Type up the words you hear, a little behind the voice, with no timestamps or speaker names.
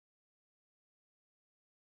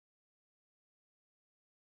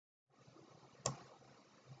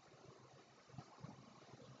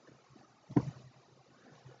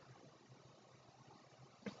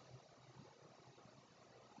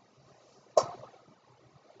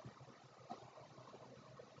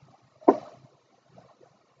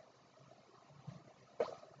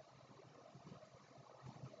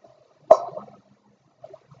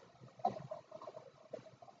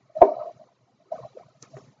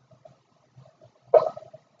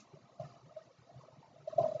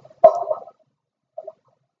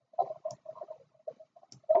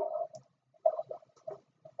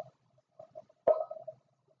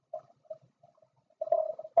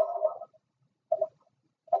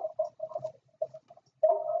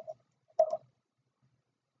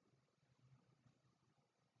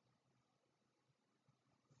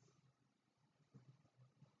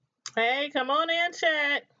Hey, come on in,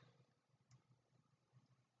 chat.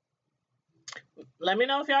 Let me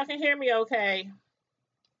know if y'all can hear me okay.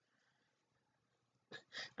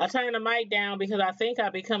 I turned the mic down because I think I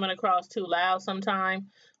be coming across too loud sometime.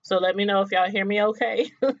 So let me know if y'all hear me okay.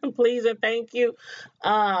 Please and thank you.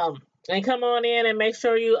 And come on in and make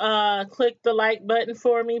sure you click the like button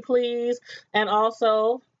for me, please. And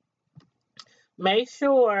also make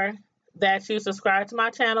sure that you subscribe to my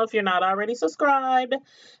channel if you're not already subscribed.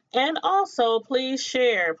 And also, please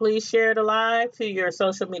share. Please share the live to your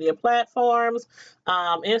social media platforms,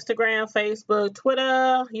 Instagram, Facebook,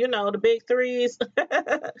 Twitter, you know, the big threes.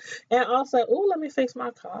 And also, oh, let me fix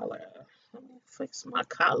my collar. Let me fix my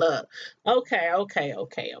collar. Okay.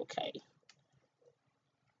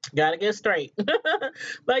 Gotta get straight.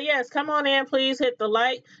 But yes, come on in. Please hit the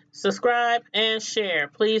like, subscribe, and share.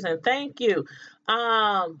 Please and thank you.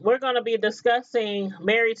 We're going to be discussing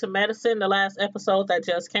Married to Medicine, the last episode that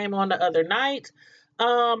just came on the other night.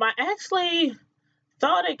 I actually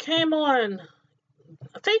thought it came on,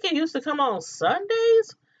 I think it used to come on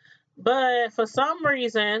Sundays, but for some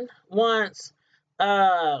reason, once,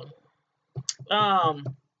 uh, um,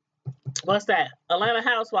 what's that? Atlanta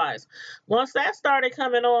Housewives. Once that started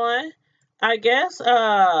coming on, I guess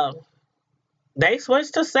they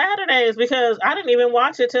switched to Saturdays because I didn't even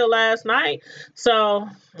watch it till last night. So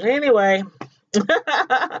anyway,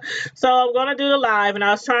 so I'm gonna do the live, and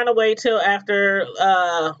I was trying to wait till after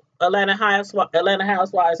Atlanta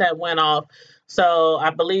Housewives had went off. So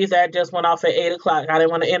I believe that just went off at 8 o'clock. I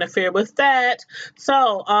didn't want to interfere with that.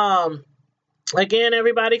 So again,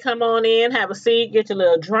 everybody come on in, have a seat, get your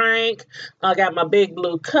little drink. I got my big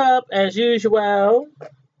blue cup as usual.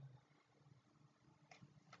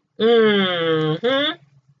 Mm-hmm.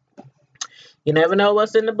 You never know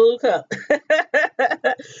what's in the blue cup.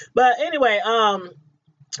 But anyway,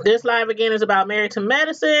 this live again is about Married to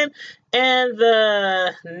Medicine, and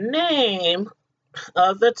the name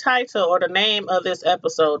of the title, or the name of this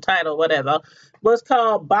episode title, whatever, was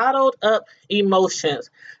called Bottled Up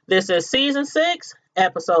Emotions. This is season 6,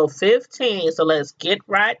 episode 15. So let's get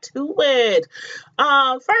right to it.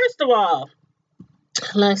 First of all,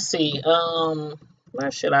 let's see. Where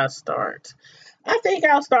should I start? I think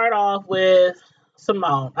I'll start off with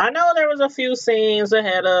Simone. I know there was a few scenes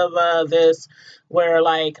ahead of this where,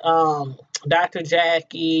 like, Dr.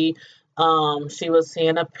 Jackie, she was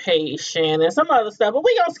seeing a patient and some other stuff, but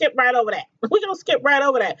we're gonna skip right over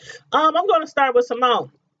that. I'm gonna start with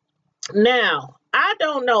Simone. Now, I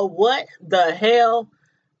don't know what the hell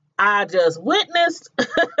I just witnessed with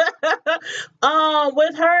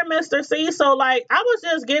her and Mr. C. So like I was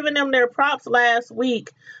just giving them their props last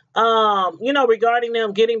week, regarding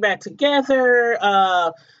them getting back together,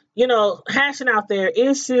 hashing out their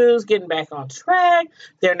issues, getting back on track.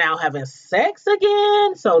 They're now having sex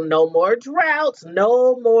again. So no more droughts.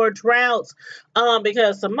 Because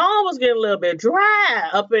Simone was getting a little bit dry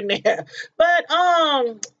up in there. But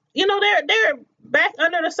they're back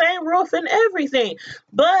under the same roof and everything.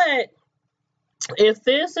 But if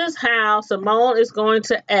this is how Simone is going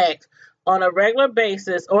to act on a regular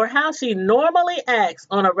basis, or how she normally acts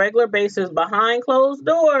on a regular basis behind closed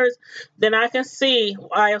doors, then I can see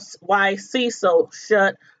why Cecil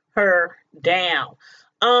shut her down.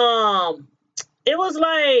 It was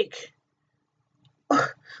like,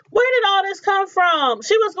 where did all this come from?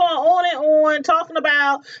 She was going on and on talking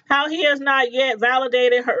about how he has not yet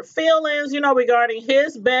validated her feelings, regarding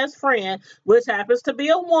his best friend, which happens to be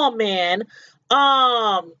a woman.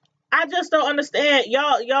 I just don't understand.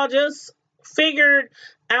 Y'all just figured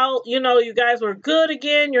out, you guys were good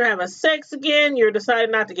again. You're having sex again. You're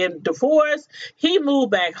deciding not to get divorced. He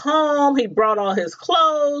moved back home. He brought all his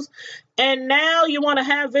clothes. And now you want to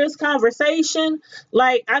have this conversation?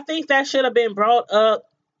 Like, I think that should have been brought up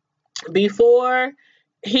before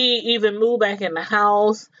he even moved back in the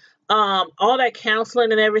house. All that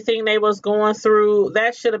counseling and everything they was going through,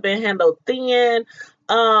 that should have been handled then.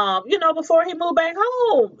 Before he moved back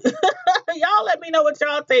home. Y'all let me know what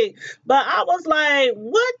y'all think. But I was like,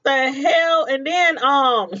 what the hell? And then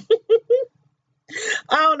I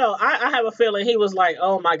don't know. I have a feeling he was like,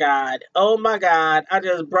 oh my God. I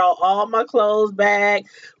just brought all my clothes back.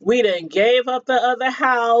 We done gave up the other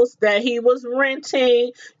house that he was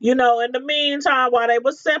renting. In the meantime, while they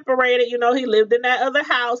were separated, he lived in that other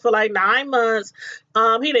house for like 9 months.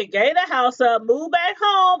 He done gave the house up, moved back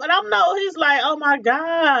home. And he's like, oh my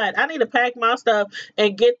God, I need to pack my stuff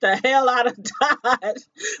and get the hell out of Dodge.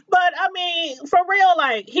 But I mean, for real,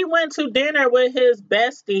 like he went to dinner with his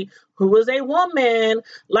bestie, who was a woman,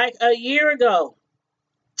 like a year ago.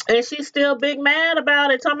 And she's still big mad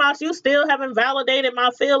about it, talking about you still haven't validated my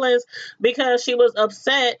feelings, because she was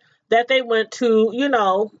upset that they went to,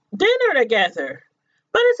 dinner together.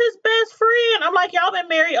 But it's his best friend. I'm like, y'all been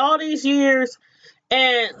married all these years.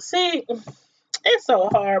 And see, it's so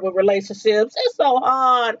hard with relationships. It's so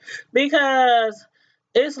hard because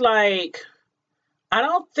it's like, I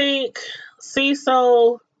don't think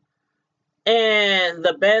CISO and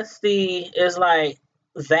the bestie is like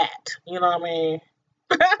that. You know what I mean?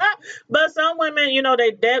 But some women,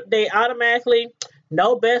 they automatically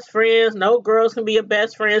no best friends, no girls can be your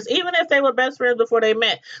best friends, even if they were best friends before they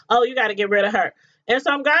met. Oh, you got to get rid of her. And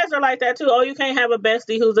some guys are like that too. Oh, you can't have a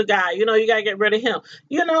bestie who's a guy. You got to get rid of him.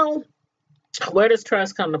 Where does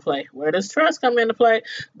trust come to play? Where does trust come into play?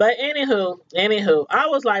 But anywho, I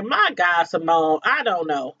was like, my God, Simone, I don't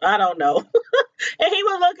know. And he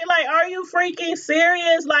was looking like, are you freaking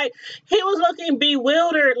serious? Like, he was looking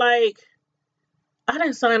bewildered, like, I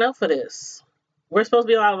didn't sign up for this. We're supposed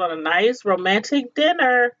to be out on a nice romantic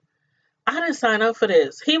dinner. I didn't sign up for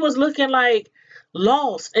this. He was looking like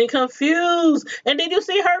lost and confused. And did you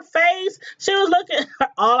see her face? She was looking,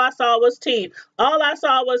 all I saw was teeth.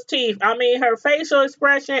 I mean, her facial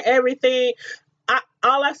expression, everything.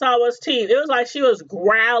 All I saw was teeth. It was like she was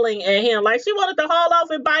growling at him, like she wanted to haul off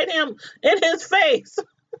and bite him in his face.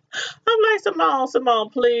 I'm like, Simone,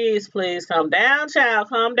 please, calm down, child,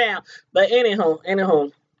 calm down. But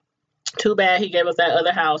anywho, too bad he gave us that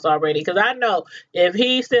other house already. Because I know if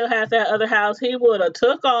he still has that other house, he would have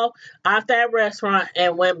took off out that restaurant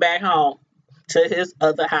and went back home to his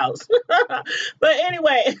other house. But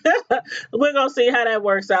anyway, we're gonna see how that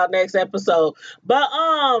works out next episode. But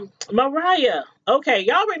Mariah, okay,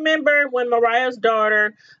 y'all remember when Mariah's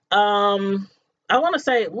daughter, I want to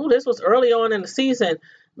say, this was early on in the season,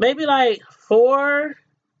 maybe like 4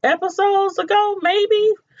 episodes ago, maybe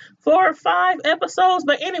 4 or 5 episodes.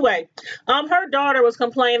 But anyway, her daughter was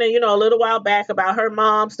complaining, a little while back about her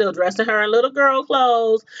mom still dressing her in little girl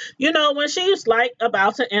clothes, when she's like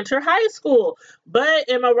about to enter high school. But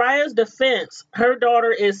in Mariah's defense, her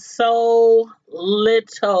daughter is so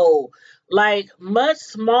little, like much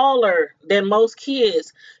smaller than most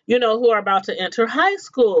kids, who are about to enter high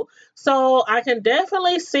school. So I can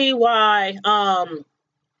definitely see why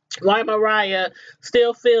Mariah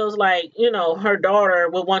still feels like, her daughter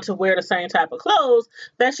would want to wear the same type of clothes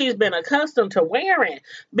that she's been accustomed to wearing.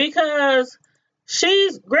 Because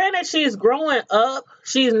she's growing up.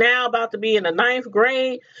 She's now about to be in the 9th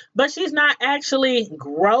grade, but she's not actually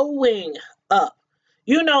growing up.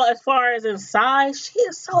 As far as in size, she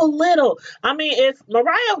is so little. I mean, if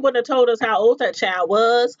Mariah wouldn't have told us how old that child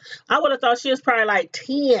was, I would have thought she was probably like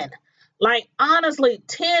 10. Like, honestly,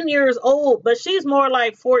 10 years old, but she's more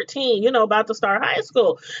like 14, about to start high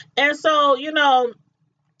school. And so,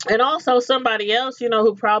 and also somebody else,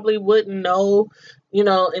 who probably wouldn't know,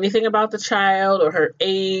 anything about the child or her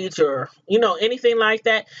age or, anything like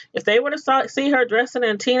that. If they were to see her dressing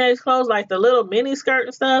in teenage clothes, like the little mini skirt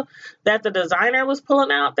and stuff that the designer was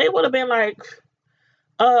pulling out, they would have been like,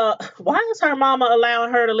 why is her mama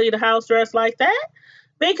allowing her to leave the house dressed like that?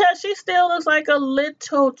 Because she still looks like a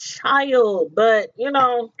little child. But,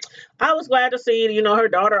 I was glad to see, her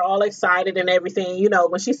daughter all excited and everything.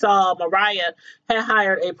 When she saw Mariah had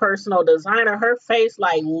hired a personal designer, her face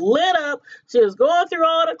like lit up. She was going through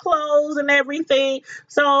all the clothes and everything.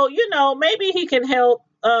 So, maybe he can help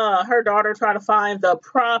her daughter try to find the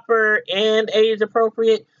proper and age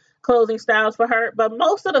appropriate clothing styles for her. But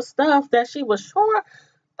most of the stuff that she was showing,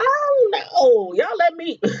 I don't know. Y'all let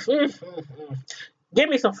me give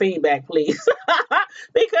me some feedback, please.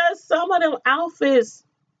 Because some of them outfits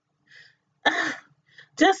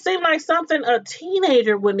just seem like something a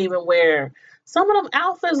teenager wouldn't even wear. Some of them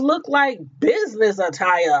outfits look like business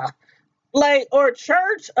attire, like, or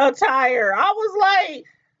church attire. I was like,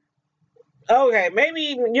 okay,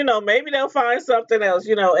 maybe, maybe they'll find something else,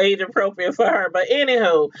 age appropriate for her. But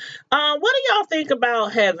anywho, what do y'all think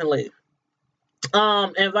about Heavenly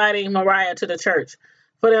inviting Mariah to the church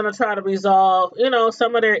for them to try to resolve,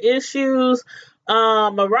 some of their issues?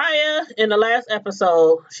 Mariah, in the last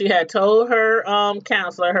episode, she had told her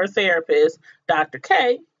counselor, her therapist, Dr.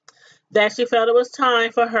 K, that she felt it was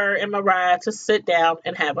time for her and Mariah to sit down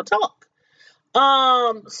and have a talk.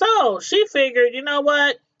 So she figured, you know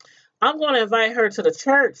what? I'm going to invite her to the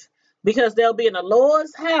church because they'll be in the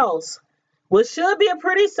Lord's house, which should be a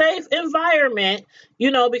pretty safe environment,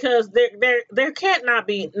 because there can't not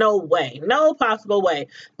be no possible way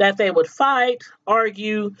that they would fight,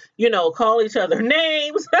 argue, call each other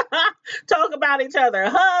names, talk about each other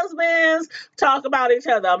husbands, talk about each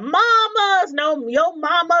other mamas, no, your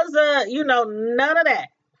mama's, none of that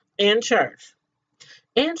in church.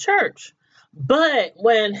 But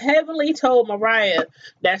when Heavenly told Mariah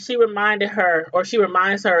that she reminded her, or she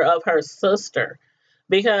reminds her of her sister,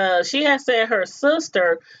 because she had said her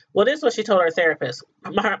sister, well, this is what she told her therapist.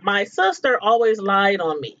 My sister always lied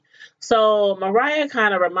on me. So Mariah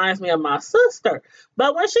kind of reminds me of my sister.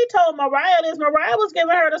 But when she told Mariah this, Mariah was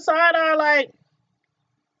giving her the side eye like,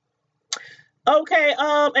 okay,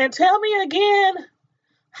 and tell me again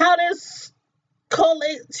how this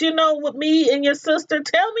collates, with me and your sister.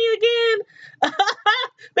 Tell me again.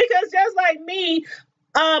 Because just like me,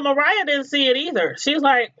 Mariah didn't see it either. She's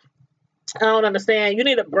like, I don't understand. You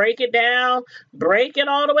need to break it down, break it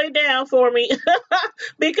all the way down for me.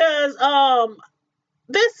 Because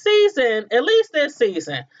this season, at least this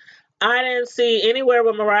season, I didn't see anywhere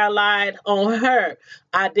where Mariah lied on her.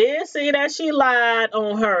 I did see that she lied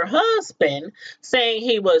on her husband, saying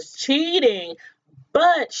he was cheating,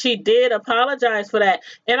 but she did apologize for that.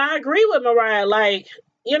 And I agree with Mariah, like,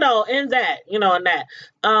 in that.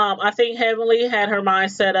 I think Heavenly had her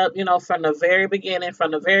mind set up, from the very beginning,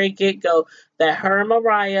 from the very get go, that her and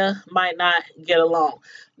Mariah might not get along.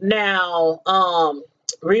 Now,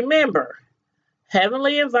 remember,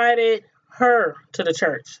 Heavenly invited her to the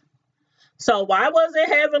church. So why was it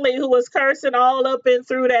Heavenly who was cursing all up and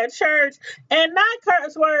through that church, and not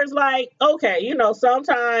curse words like, okay,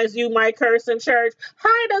 sometimes you might curse in church.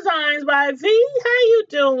 Hi, Designs by V. How you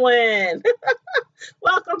doing?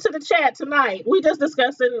 Welcome to the chat tonight. We just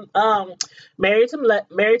discussing Married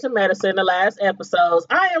to Medicine, the last episodes.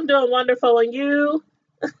 I am doing wonderful, and you?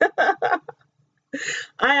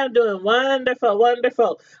 I am doing wonderful,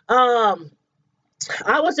 wonderful.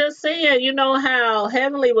 I was just saying, how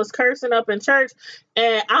Heavenly was cursing up in church,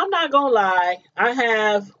 and I'm not gonna lie, I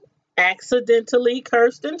have accidentally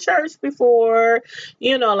cursed in church before,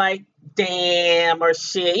 like damn or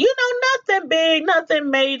shit, nothing big,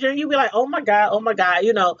 nothing major. You be like, oh my God,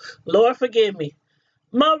 Lord forgive me.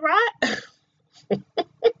 Mariah,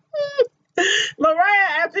 Mariah,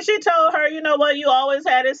 after she told her, you know what, you always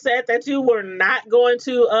had it set that you were not going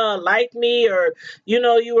to like me, or you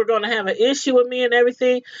were going to have an issue with me and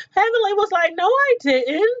everything. Heavenly was like, no, I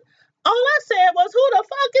didn't. All I said was, who the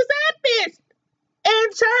fuck is that bitch in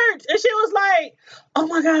church? And she was like, oh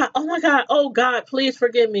my God, oh my God, oh God, please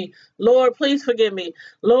forgive me. Lord, please forgive me.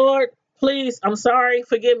 Lord, please, I'm sorry,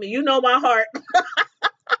 forgive me. You know my heart.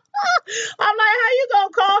 I'm like, how you gonna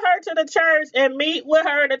call her to the church and meet with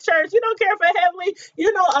her in the church? You don't care for Heavenly.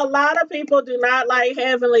 A lot of people do not like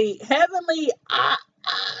Heavenly. Heavenly, I'm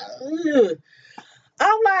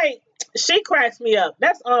like, she cracks me up.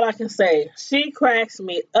 That's all I can say. She cracks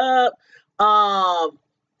me up. I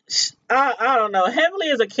don't know. Heavenly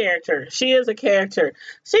is a character. She is a character.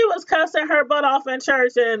 She was cussing her butt off in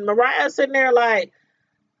church, and Mariah sitting there like,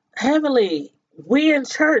 Heavenly, we in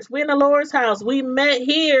church, we in the Lord's house. We met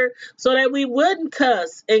here so that we wouldn't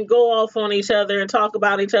cuss and go off on each other and talk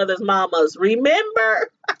about each other's mamas.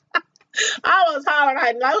 Remember? I was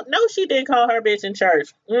hollering like, no, she didn't call her bitch in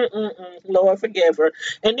church. Lord forgive her.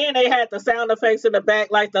 And then they had the sound effects in the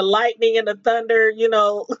back, like the lightning and the thunder,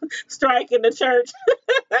 striking the church.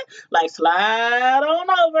 Like, slide on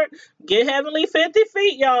over. Get Heavenly 50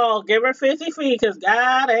 feet, y'all. Give her 50 feet, because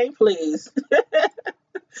God ain't pleased.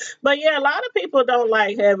 But yeah, a lot of people don't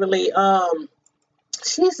like Heavenly.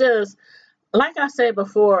 She says, like I said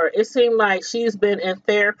before, it seemed like she's been in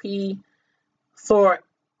therapy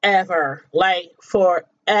forever. Like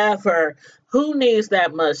forever. Who needs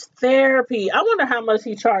that much therapy? I wonder how much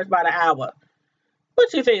he charged by the hour.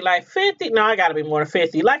 What you think? Like 50? No, I gotta be more than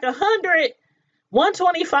 50. Like 100,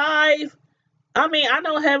 125. I mean, I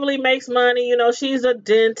know Heavenly makes money. She's a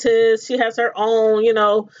dentist. She has her own,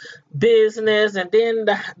 business, and then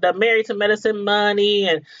the Married to Medicine money,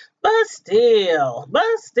 and but still,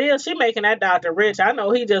 she making that doctor rich. I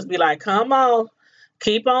know he just be like, come on,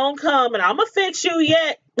 keep on coming. I'ma fix you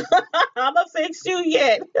yet. I'ma fix you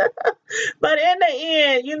yet. But in the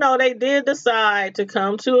end, they did decide to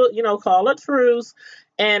come to, call a truce,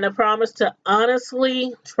 and a promise to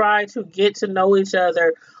honestly try to get to know each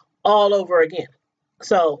other all over again.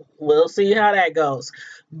 So we'll see how that goes.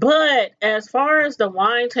 But as far as the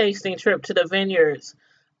wine tasting trip to the vineyards,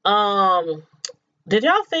 um, did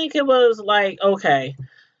y'all think it was like, okay,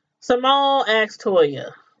 Simone asked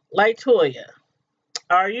Toya, like, Toya,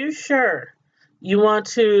 are you sure you want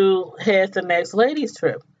to head the next ladies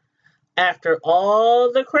trip after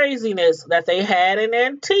all the craziness that they had in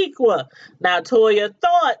Antigua? Now Toya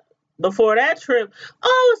thought before that trip,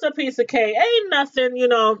 oh, it's a piece of cake, ain't nothing,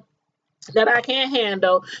 that I can't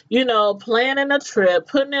handle, planning a trip,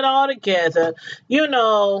 putting it all together, heading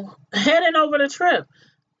over the trip.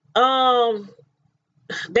 Um,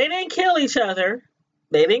 they didn't kill each other.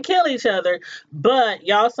 They didn't kill each other, but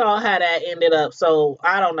y'all saw how that ended up. So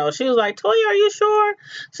I don't know. She was like, Toya, are you sure?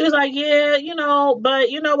 She was like, yeah,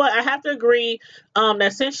 but you know what? I have to agree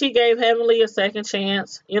that since she gave Heavenly a second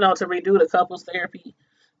chance, to redo the couples therapy,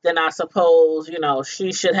 then I suppose,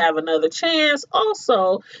 she should have another chance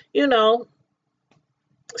also, you know,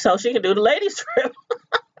 so she can do the ladies trip.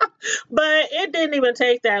 But it didn't even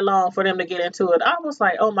take that long for them to get into it. I was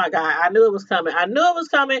like, oh my God, I knew it was coming. I knew it was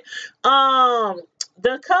coming.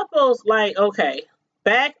 The couples, like, okay,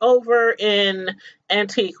 back over in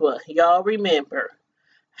Antigua, y'all remember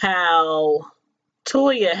how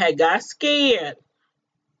Toya had got scared.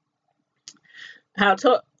 I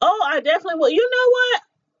definitely will. You know what?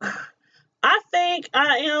 I think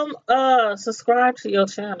I am subscribed to your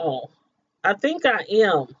channel. I think I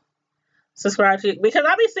am subscribed to you because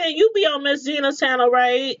I be seeing you be on Miss Gina's channel,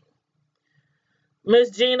 right? Miss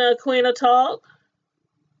Gina, Queen of Talk.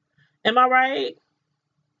 Am I right?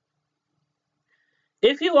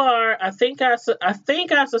 If you are, I think I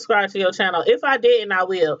subscribed to your channel. If I didn't, I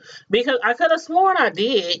will, because I could have sworn I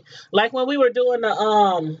did. Like when we were doing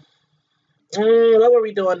the what were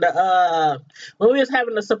we doing? When we was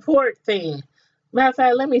having the support thing. Matter of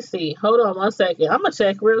fact, let me see. Hold on 1 second. I'm gonna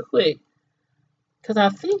check real quick. Cause I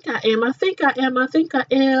think I am. I think I am. I think I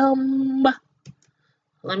am.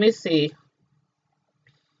 Let me see.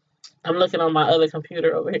 I'm looking on my other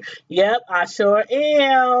computer over here. Yep, I sure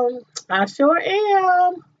am. I sure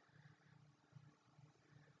am.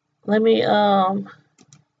 Let me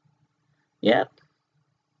yep.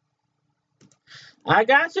 I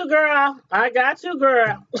got you, girl. I got you,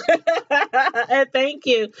 girl. And thank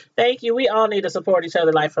you. Thank you. We all need to support each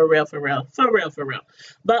other, like for real, for real. For real, for real.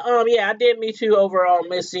 But yeah, I did meet you over on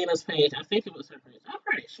Miss Gina's page. I think it was her page. I'm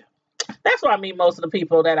pretty sure. That's where I meet most of the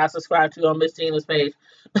people that I subscribe to on Miss Gina's page.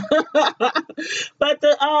 But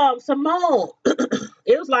the Simone,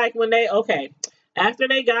 it was like when after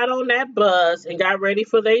they got on that bus and got ready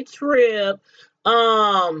for their trip,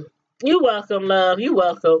 you welcome, love, you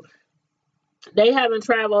welcome. They haven't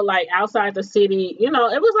traveled like outside the city, it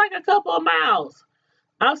was like a couple of miles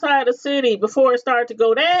outside the city before it started to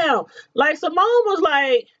go down. Like Simone was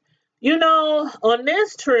like, on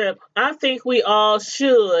this trip, I think we all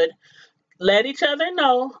should let each other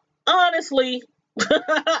know, honestly,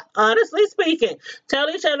 honestly speaking,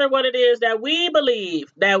 tell each other what it is that we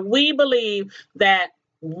believe, that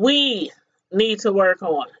we need to work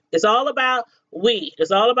on. It's all about we.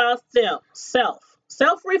 It's all about them,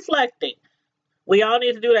 self-reflecting. We all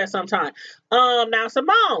need to do that sometime. Now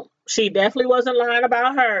Simone, she definitely wasn't lying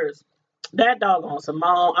about hers. That doggone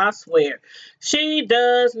Simone, I swear, she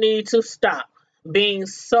does need to stop being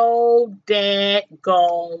so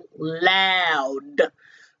daggone loud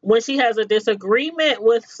when she has a disagreement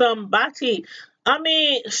with somebody. I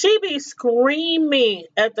mean, she be screaming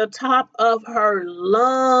at the top of her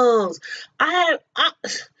lungs. If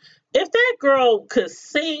that girl could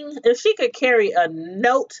sing, if she could carry a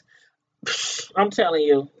note, I'm telling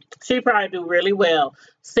you, she probably do really well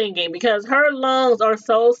singing because her lungs are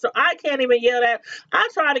so strong. I can't even yell that. I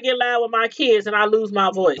try to get loud with my kids and I lose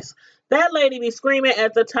my voice. That lady be screaming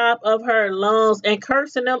at the top of her lungs and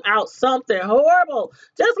cursing them out something horrible,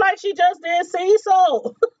 just like she just did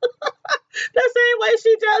Cecil. The same way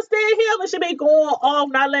she just did him, and she be going off,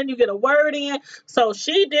 not letting you get a word in. So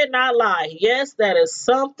she did not lie. Yes, that is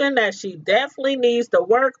something that she definitely needs to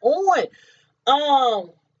work on.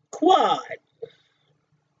 Quad.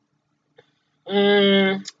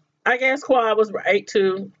 I guess Quad was right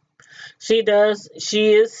too. She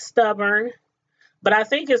is stubborn, but I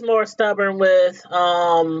think it's more stubborn with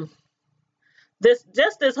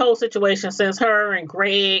this whole situation since her and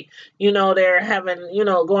Greg, they're having,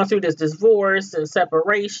 going through this divorce and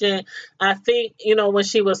separation. I think, when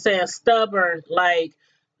she was saying stubborn, like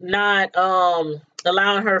not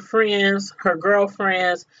allowing her friends, her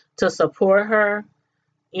girlfriends to support her.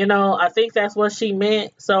 I think that's what she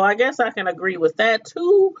meant. So I guess I can agree with that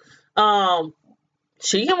too.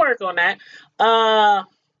 She can work on that.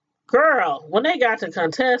 Girl, when they got to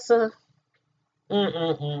Contessa,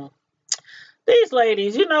 these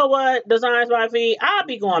ladies, you know what? Designs by V, I'll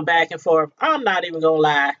be going back and forth. I'm not even gonna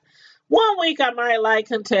lie. One week I might like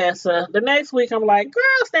Contessa. The next week I'm like, girl,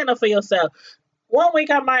 stand up for yourself. One week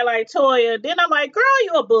I might like Toya. Then I'm like, girl,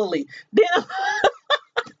 you a bully. Then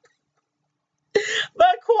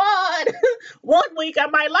But Quad, one week I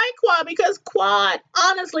might like Quad because Quad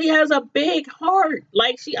honestly has a big heart.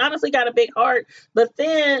 Like she honestly got a big heart. But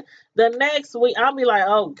then the next week I'll be like,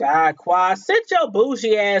 oh God, Quad, sit your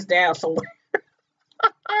bougie ass down somewhere.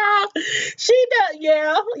 She does,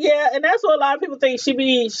 yeah, and that's what a lot of people think. She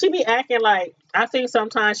be acting like. I think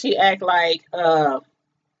sometimes she act like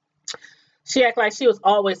she act like she was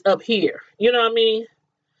always up here. You know what I mean?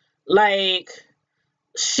 Like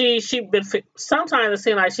she been sometimes it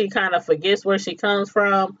seems like she kind of forgets where she comes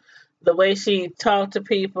from, the way she talk to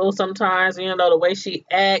people sometimes, the way she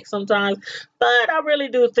acts sometimes. But I really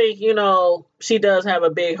do think, she does have a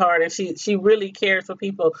big heart, and she really cares for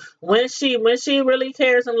people. When she really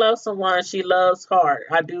cares and loves someone, she loves hard.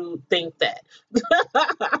 I do think that.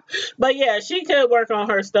 But yeah, she could work on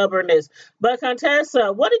her stubbornness. But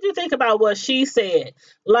Contessa, what did you think about what she said?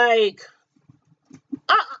 Like,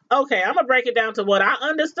 okay, I'm gonna break it down to what I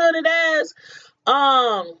understood it as.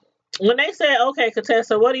 Um, when they said, "Okay,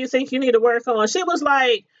 Contessa, what do you think you need to work on?" She was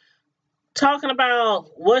like talking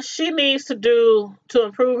about what she needs to do to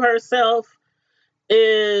improve herself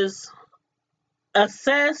is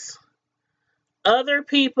assess other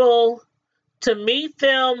people, to meet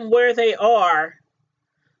them where they are,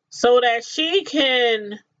 so that she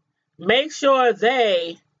can make sure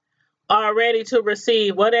they are ready to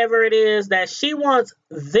receive whatever it is that she wants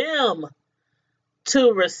them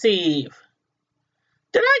to receive.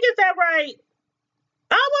 Did I get that right?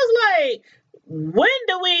 I was like, when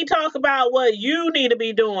do we talk about what you need to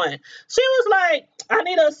be doing? She was like, I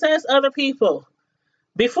need to assess other people.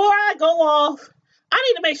 Before I go off, I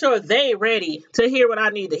need to make sure they ready to hear what I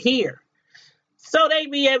need to hear, so they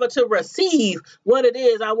be able to receive what it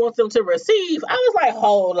is I want them to receive. I was like,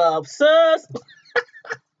 hold up, sus.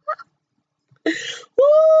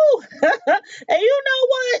 Woo! And you know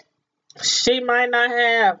what? She might not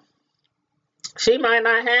have. She might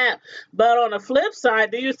not have. But on the flip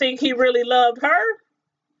side, do you think he really loved her?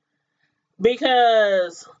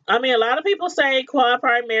 Because, I mean, a lot of people say Quad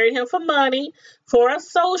probably married him for money, for a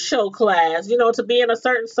social class, to be in a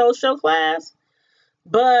certain social class.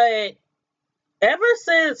 But ever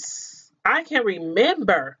since I can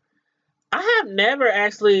remember, I have never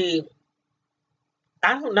actually,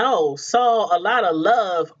 I don't know, saw a lot of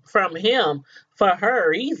love from him for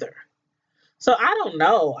her either. So I don't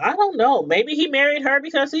know. I don't know. Maybe he married her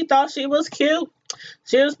because he thought she was cute.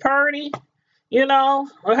 She was pretty,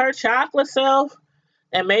 with her chocolate self.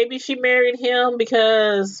 And maybe she married him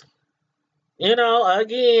because,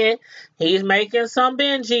 again, he's making some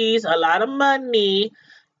Benjis, a lot of money.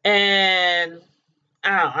 And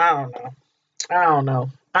I don't know. I don't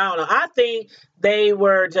know. I don't know. I think they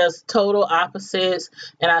were just total opposites,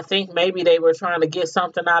 and I think maybe they were trying to get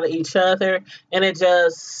something out of each other, and it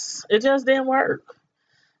just didn't work.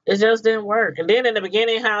 It just didn't work. And then in the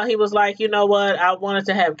beginning, how he was like, you know what, I wanted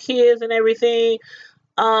to have kids and everything.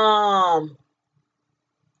 Um,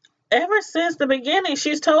 Ever since the beginning,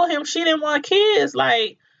 she's told him she didn't want kids.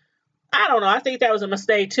 Like, I don't know. I think that was a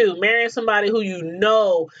mistake too. Marrying somebody who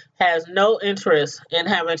has no interest in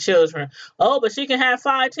having children. Oh, but she can have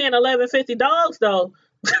 5, 10, 11, 50 dogs though.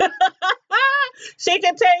 She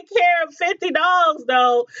can take care of 50 dogs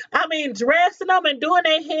though. I mean, dressing them and doing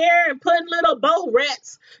their hair and putting little bow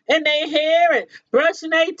rats in their hair and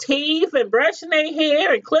brushing their teeth and brushing their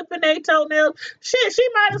hair and clipping their toenails. Shit, she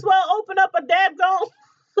might as well open up a dabgone.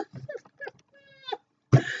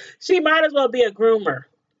 She might as well be a groomer.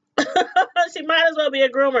 She might as well be a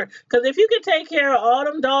groomer. Because if you can take care of all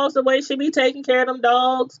them dogs the way she be taking care of them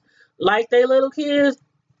dogs, like they little kids,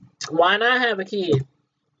 why not have a kid?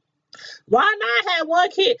 Why not have one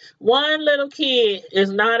kid? One little kid is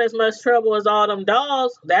not as much trouble as all them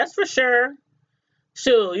dogs. That's for sure.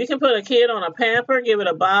 Sure, you can put a kid on a pamper, give it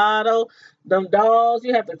a bottle. Them dogs,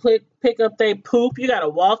 you have to pick up their poop. You got to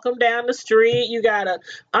walk them down the street. You got to,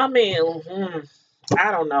 I mean,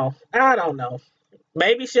 I don't know. I don't know.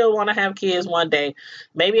 Maybe she'll want to have kids one day.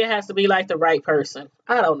 Maybe it has to be like the right person.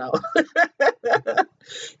 I don't know.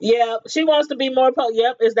 Yep, she wants to be more.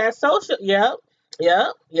 Yep, is that social? Yep,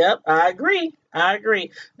 yep, yep. I agree. I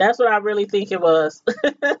agree. That's what I really think it was.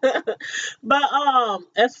 But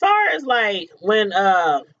as far as like when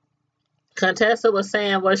Contessa was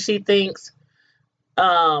saying what she thinks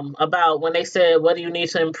about when they said what do you need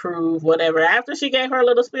to improve, whatever, after she gave her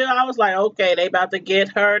little spiel, I was like, okay, they about to get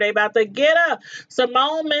her, they about to get her.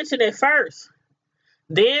 Simone mentioned it first,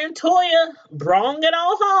 then Toya brung it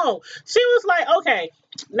on home. She was like, okay,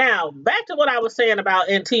 now back to what I was saying about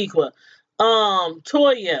Antigua.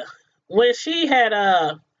 Toya, when she had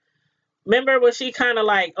remember when she kind of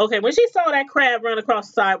like, okay, when she saw that crab run across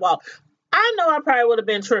the sidewalk, I know I probably would have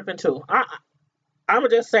been tripping too. I'm gonna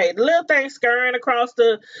just say, the little thing scurrying across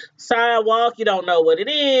the sidewalk, you don't know what it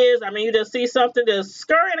is. I mean, you just see something just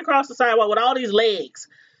scurrying across the sidewalk with all these legs.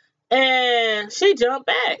 And she jumped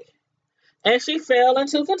back. And she fell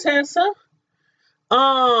into Contessa.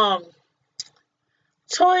 Um,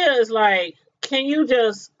 Toya is like, can you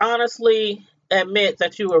just honestly admit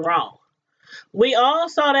that you were wrong? We all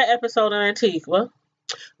saw that episode in Antigua.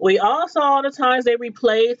 We all saw the times they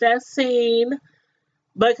replayed that scene.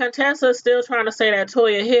 But Contessa's still trying to say that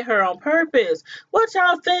Toya hit her on purpose. What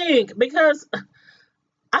y'all think? Because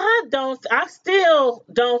I still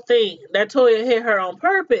don't think that Toya hit her on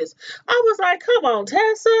purpose. I was like, come on,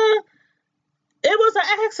 Tessa. It was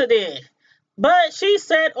an accident. But she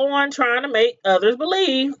set on trying to make others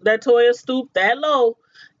believe that Toya stooped that low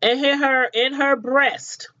and hit her in her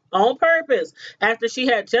breast on purpose after she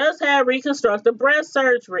had just had reconstructive breast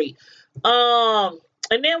surgery. And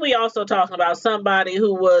then we also talking about somebody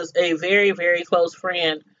who was a very, very close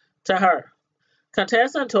friend to her.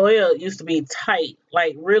 Contessa and Toya used to be tight,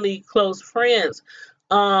 like really close friends.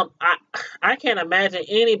 I can't imagine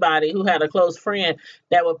anybody who had a close friend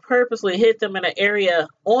that would purposely hit them in an area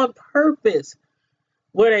on purpose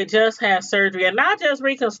where they just had surgery, and not just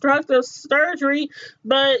reconstructive surgery,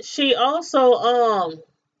 but she also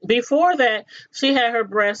before that she had her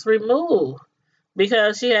breast removed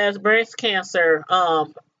because she has breast cancer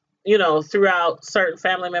throughout certain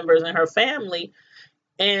family members in her family,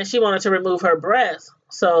 and she wanted to remove her breast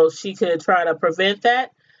so she could try to prevent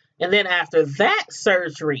that. And then after that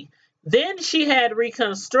surgery, then she had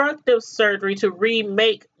reconstructive surgery to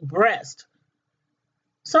remake breast.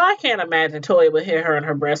 So I can't imagine Toya would hit her in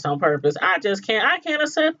her breast on purpose. I can't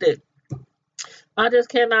accept it. I just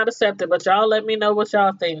cannot accept it. But y'all let me know what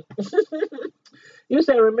y'all think. You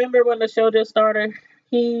said, remember when the show just started?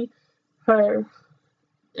 He, her,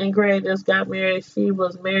 and Greg just got married. She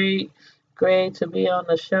was married Greg to be on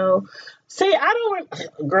the show. See,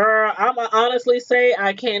 girl, I'm going to honestly say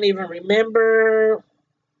I can't even remember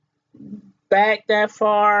back that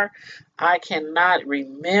far. I cannot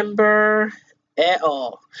remember at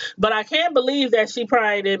all. But I can't believe that she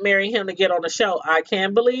probably didn't marry him to get on the show. I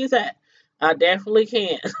can't believe that. I definitely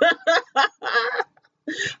can.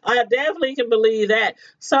 I definitely can believe that.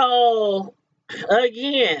 So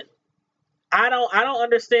again, I don't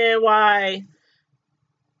understand why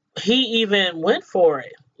he even went for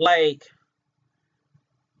it. Like,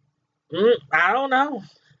 I don't know.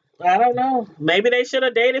 I don't know. Maybe they should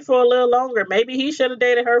have dated for a little longer. Maybe he should have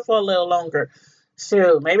dated her for a little longer.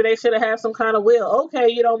 Shoot, maybe they should have had some kind of will. Okay,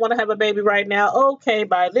 you don't want to have a baby right now. Okay,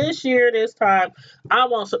 by this year, this time, I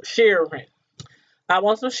want some sharing. I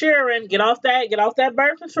want some sharing. Get off that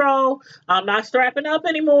birth control. I'm not strapping up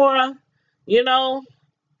anymore. You know,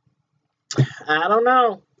 I don't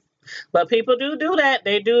know. But people do that.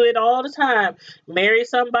 They do it all the time. Marry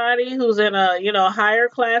somebody who's in a, higher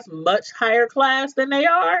class, much higher class than they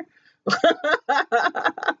are.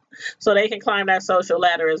 So they can climb that social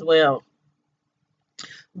ladder as well.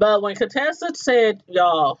 But when Contessa told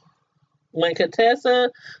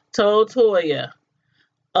Toya,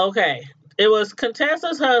 okay, it was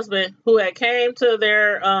Contessa's husband who had came to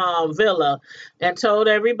their villa and told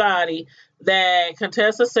everybody that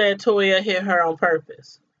Contessa said Toya hit her on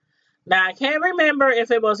purpose. Now, I can't remember if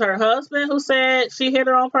it was her husband who said she hit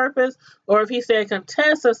her on purpose or if he said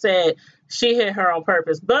Contessa said she hit her on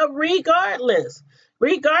purpose. But regardless,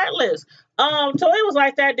 Toya was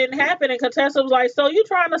like, that didn't happen. And Contessa was like, so you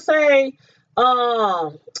trying to say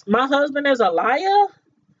my husband is a liar?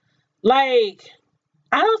 Like,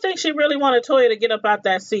 I don't think she really wanted Toya to get up out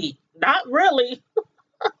that seat. Not really.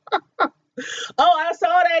 Oh, I saw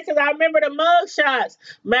that because I remember the mug shots.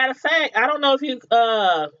 Matter of fact, I don't know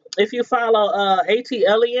if you follow A.T.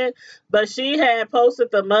 Elliott, but she had posted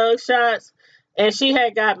the mug shots and she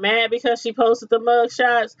had got mad because she posted the mug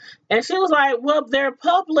shots. And she was like, well, they're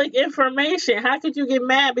public information. How could you get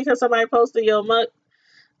mad because somebody posted your mug?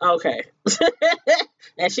 Okay.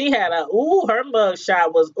 And she had her mug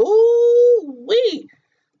shot was, wee.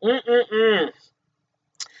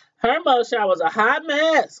 Her mugshot was a hot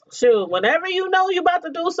mess. Shoot, whenever you know you about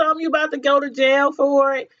to do something, you about to go to jail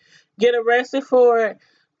for it, get arrested for it,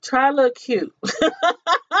 try to look cute.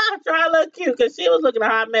 Try to look cute, because she was looking a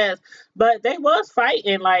hot mess. But they was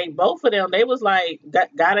fighting, like, both of them. They was, like,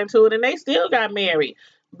 got into it, and they still got married.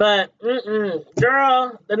 But,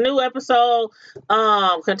 girl, the new episode,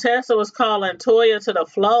 Contessa was calling Toya to the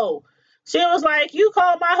flow. She was like, you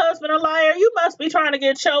called my husband a liar, you must be trying to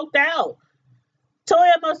get choked out.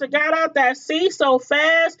 Toya must have got out that seat so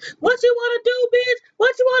fast. What you want to do, bitch?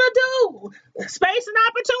 What you want to do? Space and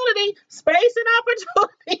opportunity. Space and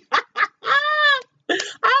opportunity. I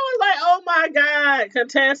was like, oh my God,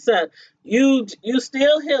 Contessa, you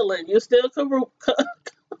still healing. You still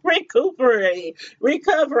recovering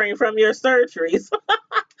from your surgeries.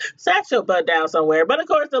 Sat your butt down somewhere. But of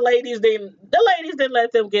course the ladies didn't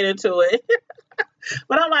let them get into it.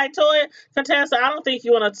 But I'm like, Toya, Contessa, I don't think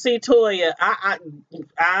you want to see Toya. I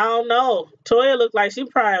don't know. Toya looked like she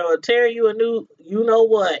probably would tear you a new, you know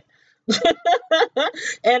what.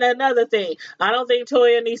 And another thing, I don't think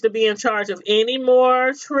Toya needs to be in charge of any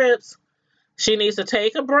more trips. She needs to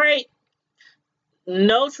take a break.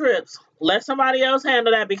 No trips. Let somebody else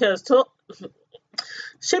handle that because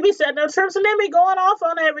she be setting up trips and then be going off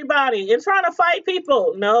on everybody and trying to fight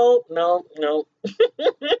people. No, no, no.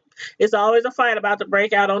 It's always a fight about to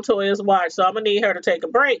break out on Toya's watch, so I'm gonna need her to take a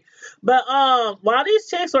break. But while these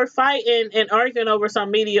chicks were fighting and arguing over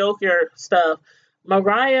some mediocre stuff,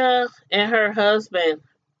 Mariah and her husband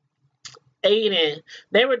Aiden,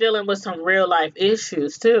 they were dealing with some real life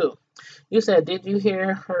issues too. You said, did you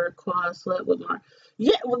hear her quad slept with Mark?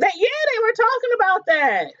 Yeah, they were talking about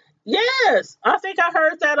that. Yes, I think I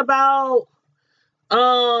heard that about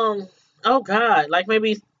oh God, like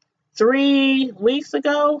maybe 3 weeks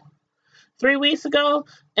ago. 3 weeks ago,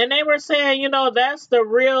 and they were saying, that's the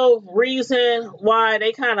real reason why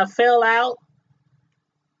they kind of fell out.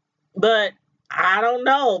 But I don't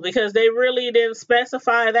know because they really didn't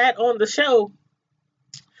specify that on the show.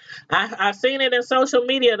 I've seen it in social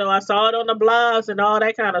media though. I saw it on the blogs and all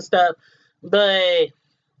that kind of stuff. But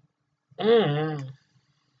mm,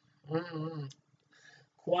 mm,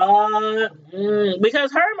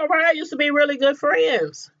 because her and Mariah used to be really good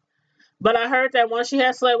friends. But I heard that once she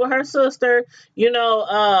had slept with her sister,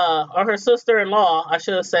 or her sister-in-law, I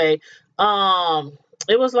should say,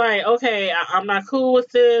 it was like, okay, I'm not cool with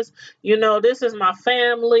this. This is my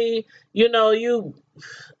family. It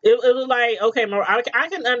was like, okay, I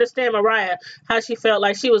can understand Mariah, how she felt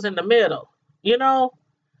like she was in the middle, you know?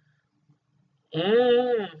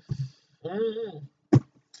 Mm, mm.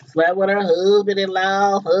 Slept with her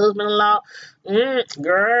husband-in-law.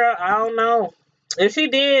 Girl, I don't know. If she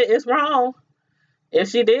did, it's wrong. If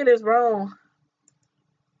she did, it's wrong.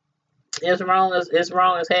 It's wrong it's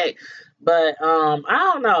wrong as heck. But I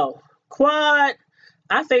don't know. Quad,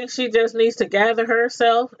 I think she just needs to gather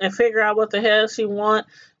herself and figure out what the hell she wants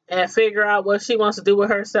and figure out what she wants to do with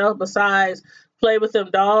herself besides play with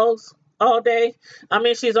them dogs all day. I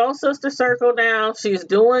mean, she's on Sister Circle now. She's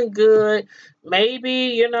doing good.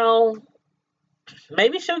 Maybe,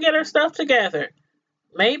 maybe she'll get her stuff together.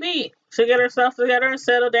 Maybe she'll get herself together and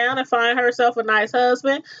settle down and find herself a nice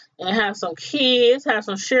husband and have some kids, have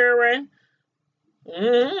some children,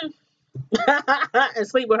 and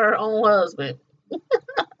sleep with her own husband.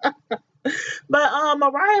 But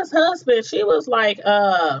Mariah's husband, she was like,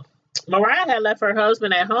 Mariah had left her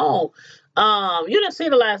husband at home. You didn't see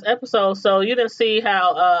the last episode, so you didn't see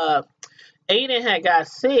how Aiden had got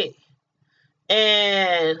sick.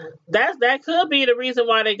 And that could be the reason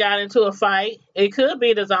why they got into a fight. It could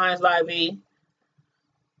be Designs by V.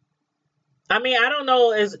 I mean, I don't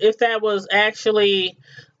know if that was actually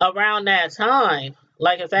around that time.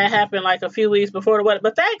 Like if that happened like a few weeks before the wedding.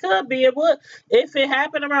 But that could be. It would. If it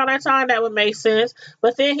happened around that time, that would make sense.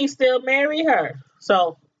 But then he still married her.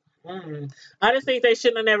 So I just think they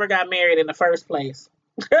shouldn't have never got married in the first place.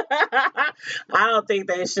 I don't think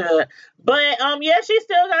they should. But yeah, she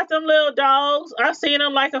still got them little dogs. I seen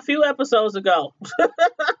them like a few episodes ago.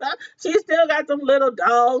 She still got them little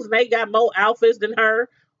dogs and they got more outfits than her.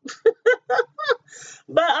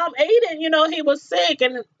 But Aiden, he was sick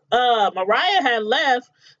and Mariah had left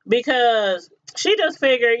because she just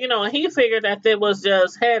figured, he figured that it was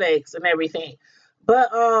just headaches and everything.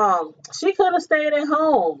 But she could have stayed at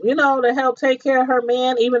home, to help take care of her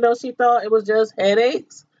man, even though she thought it was just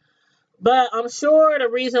headaches. But I'm sure the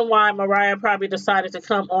reason why Mariah probably decided to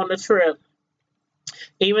come on the trip,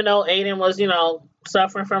 even though Aiden was,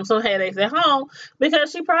 suffering from some headaches at home,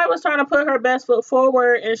 because she probably was trying to put her best foot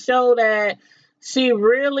forward and show that she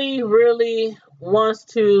really, really wants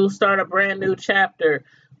to start a brand new chapter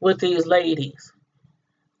with these ladies.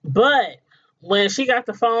 But when she got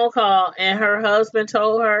the phone call and her husband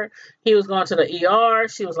told her he was going to the ER,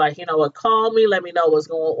 she was like, you know what, call me, let me know what's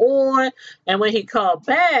going on. And when he called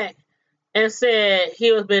back and said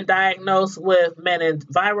he was been diagnosed with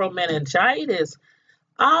viral meningitis,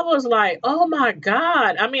 I was like, oh my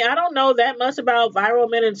God. I mean, I don't know that much about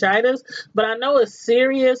viral meningitis, but I know it's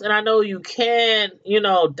serious and I know you can,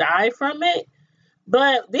 die from it.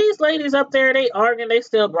 But these ladies up there, they arguing, they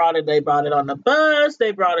still brought it. They brought it on the bus.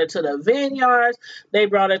 They brought it to the vineyards. They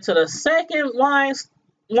brought it to the second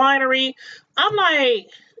winery. I'm like,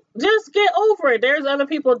 just get over it. There's other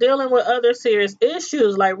people dealing with other serious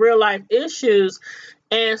issues, like real life issues.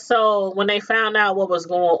 And so when they found out what was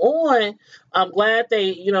going on, I'm glad they,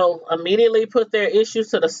 immediately put their issues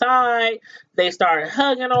to the side. They started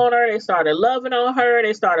hugging on her. They started loving on her.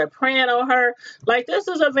 They started praying on her. Like, this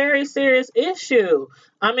is a very serious issue.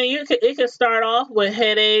 I mean, it can start off with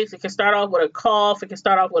headaches. It can start off with a cough. It can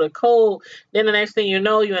start off with a cold. Then the next thing you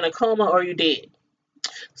know, you're in a coma or you dead.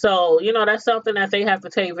 So, that's something that they have to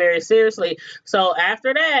take very seriously. So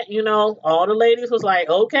after that, all the ladies was like,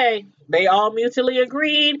 okay, they all mutually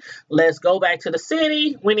agreed. Let's go back to the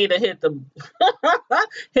city. We need to hit the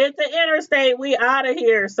hit the interstate. We out of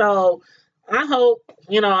here. So I hope,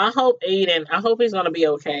 Aiden, I hope he's gonna be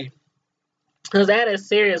okay. Because that is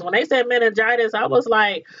serious. When they said meningitis, I was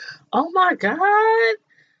like, oh my God.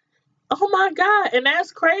 Oh my God. And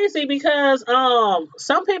that's crazy because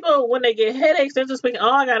some people when they get headaches, they're just thinking,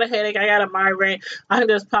 oh, I got a headache, I got a migraine, I can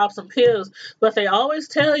just pop some pills. But they always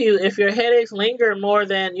tell you if your headaches linger more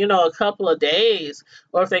than, a couple of days,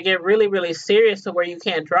 or if they get really, really serious to where you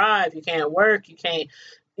can't drive, you can't work, you can't,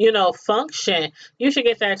 function, you should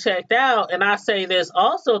get that checked out. And I say this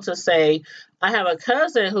also to say, I have a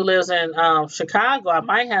cousin who lives in Chicago. I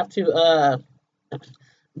might have to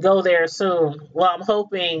go there soon. Well, I'm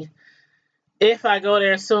hoping if I go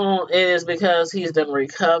there soon, it is because he's done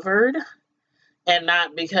recovered and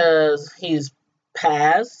not because he's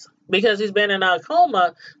passed. Because he's been in a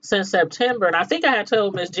coma since September. And I think I had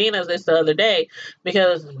told Miss Gina this the other day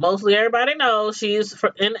because mostly everybody knows she's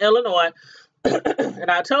in Illinois.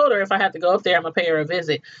 And I told her if I had to go up there, I'm going to pay her a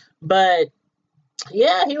visit. But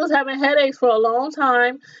yeah, he was having headaches for a long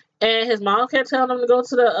time. And his mom kept telling him to go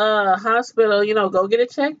to the hospital, go get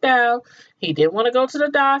it checked out. He didn't want to go to the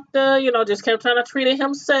doctor, just kept trying to treat it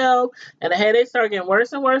himself. And the headaches started getting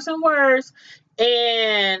worse and worse and worse.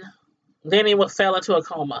 And then he fell into a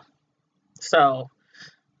coma. So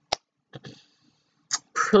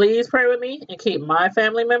please pray with me and keep my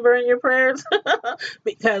family member in your prayers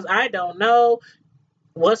because I don't know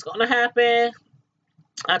what's going to happen.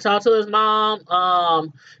 I talked to his mom,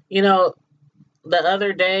 the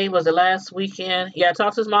other day, was the last weekend. Yeah, I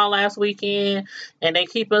talked to his mom last weekend, and they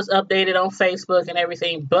keep us updated on Facebook and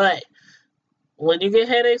everything. But when you get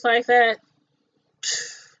headaches like that,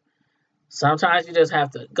 sometimes you just have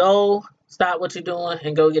to go, stop what you're doing,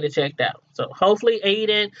 and go get it checked out. So hopefully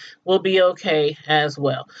Aiden will be okay as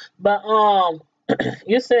well. But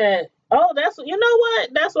you said, oh, that's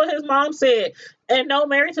what his mom said. And no,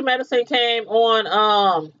 Married to Medicine came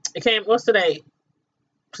on. It came. What's today?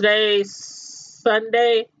 Today's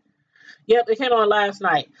Sunday. Yep, it came on last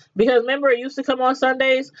night. Because remember, it used to come on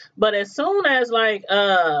Sundays, but as soon as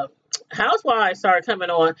Housewives started coming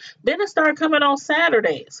on, then it started coming on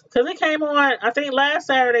Saturdays. Because it came on, I think, last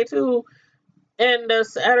Saturday too, and the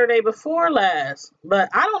Saturday before last. But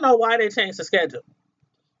I don't know why they changed the schedule.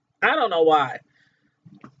 I don't know why.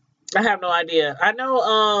 I have no idea. I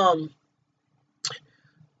know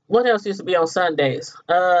what else used to be on Sundays?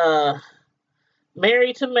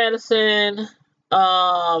 Married to Medicine,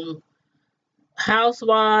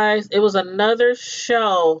 Housewives. It was another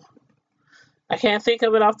show. I can't think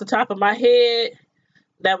of it off the top of my head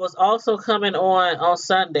that was also coming on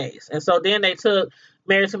Sundays. And so then they took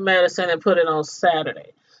Married to Medicine and put it on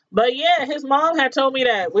Saturday. But yeah, his mom had told me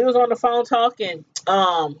that. We was on the phone talking,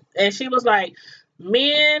 and she was like,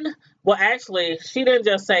 men, well, actually, she didn't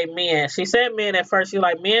just say men. She said men at first. She was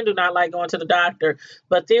like, men do not like going to the doctor.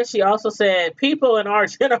 But then she also said people in our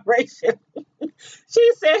generation.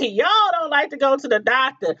 She said, y'all don't like to go to the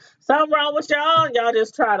doctor. Something wrong with y'all. Y'all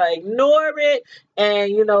just try to ignore it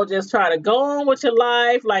and, just try to go on with your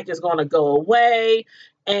life like it's going to go away.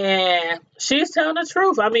 And she's telling the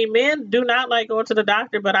truth. I mean, men do not like going to the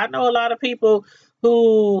doctor, but I know a lot of people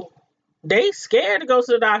who they scared to go to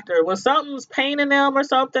the doctor. When something's paining them or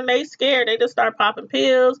something, they scared. They just start popping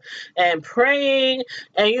pills and praying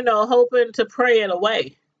and, hoping to pray it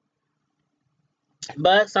away.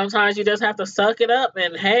 But sometimes you just have to suck it up.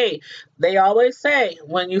 And hey, they always say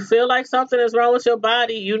when you feel like something is wrong with your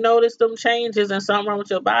body, you notice them changes and something wrong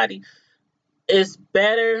with your body, it's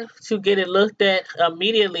better to get it looked at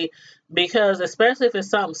immediately, because especially if it's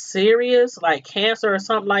something serious like cancer or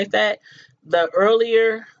something like that, the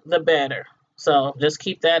earlier the better. So just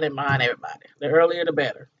keep that in mind, everybody. The earlier the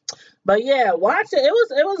better. But yeah, watch it. It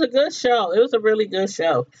was a good show. It was a really good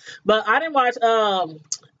show. But I didn't watch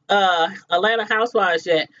Atlanta Housewives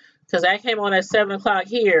yet, because that came on at 7 o'clock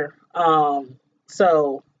here.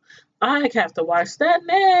 So I have to watch that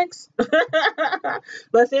next.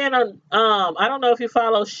 But then I don't know if you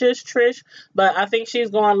follow Shush Trish, but I think she's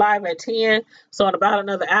going live at 10, so in about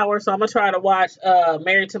another hour. So I'm gonna try to watch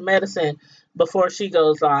Married to Medicine before she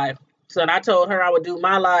goes live. So I told her I would do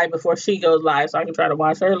my live before she goes live so I can try to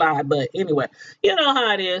watch her live. But anyway, you know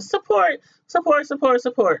how it is. Support, support, support,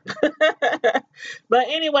 support. But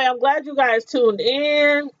anyway, I'm glad you guys tuned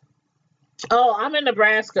in. Oh, I'm in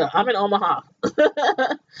Nebraska. I'm in Omaha.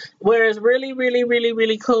 Where it's really, really, really,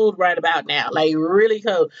 really cold right about now. Like really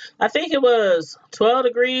cold. I think it was 12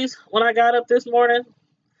 degrees when I got up this morning.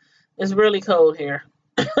 It's really cold here.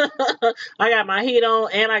 I got my heat on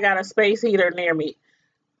and I got a space heater near me.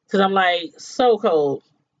 Because I'm like so cold.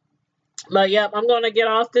 But yep, I'm gonna get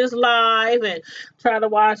off this live and try to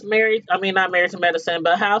watch not Married to Medicine,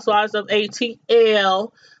 but Housewives of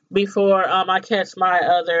ATL before I catch my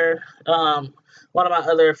other one of my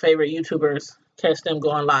other favorite YouTubers, catch them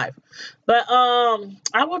going live. But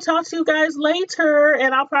I will talk to you guys later,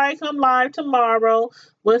 and I'll probably come live tomorrow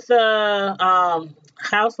with the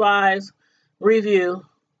Housewives review,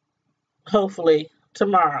 hopefully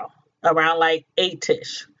tomorrow around like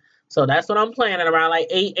 8ish. So that's what I'm planning, around like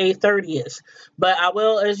 8:30ish. But I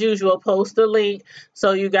will, as usual, post the link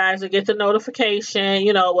so you guys will get the notification,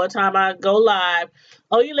 what time I go live.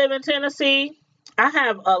 Oh, you live in Tennessee? I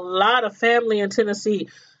have a lot of family in Tennessee.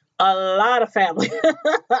 A lot of family.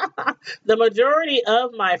 The majority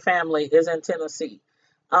of my family is in Tennessee.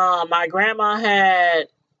 My grandma had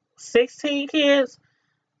 16 kids,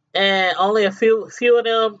 and only a few of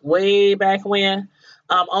them way back when.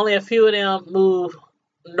 Only a few of them moved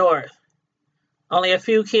north. Only a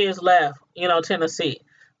few kids left, Tennessee.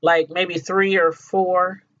 Like maybe 3 or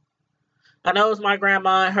 4. I know it was my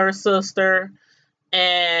grandma and her sister,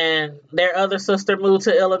 and their other sister moved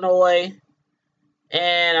to Illinois,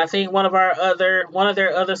 and I think one of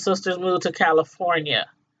their other sisters moved to California.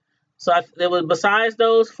 So it was besides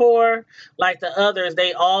those 4, like the others,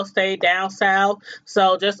 they all stayed down south.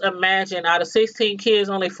 So just imagine, out of 16 kids,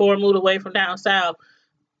 only 4 moved away from down south.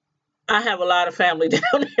 I have a lot of family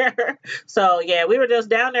down there. So yeah, we were just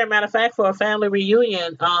down there, matter of fact, for a family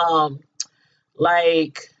reunion,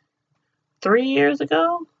 like 3 years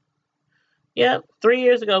ago. Yep, 3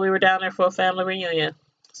 years ago we were down there for a family reunion.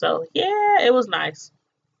 So yeah, it was nice.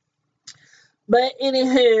 But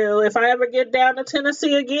anywho, if I ever get down to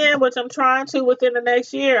Tennessee again, which I'm trying to within the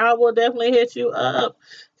next year, I will definitely hit you up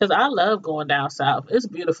because I love going down south. It's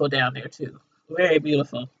beautiful down there too. Very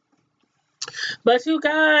beautiful. But you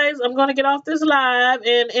guys, I'm going to get off this live.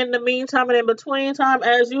 And in the meantime and in between time,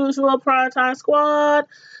 as usual, Primetime Squad,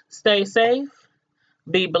 stay safe,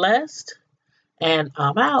 be blessed, and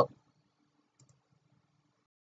I'm out.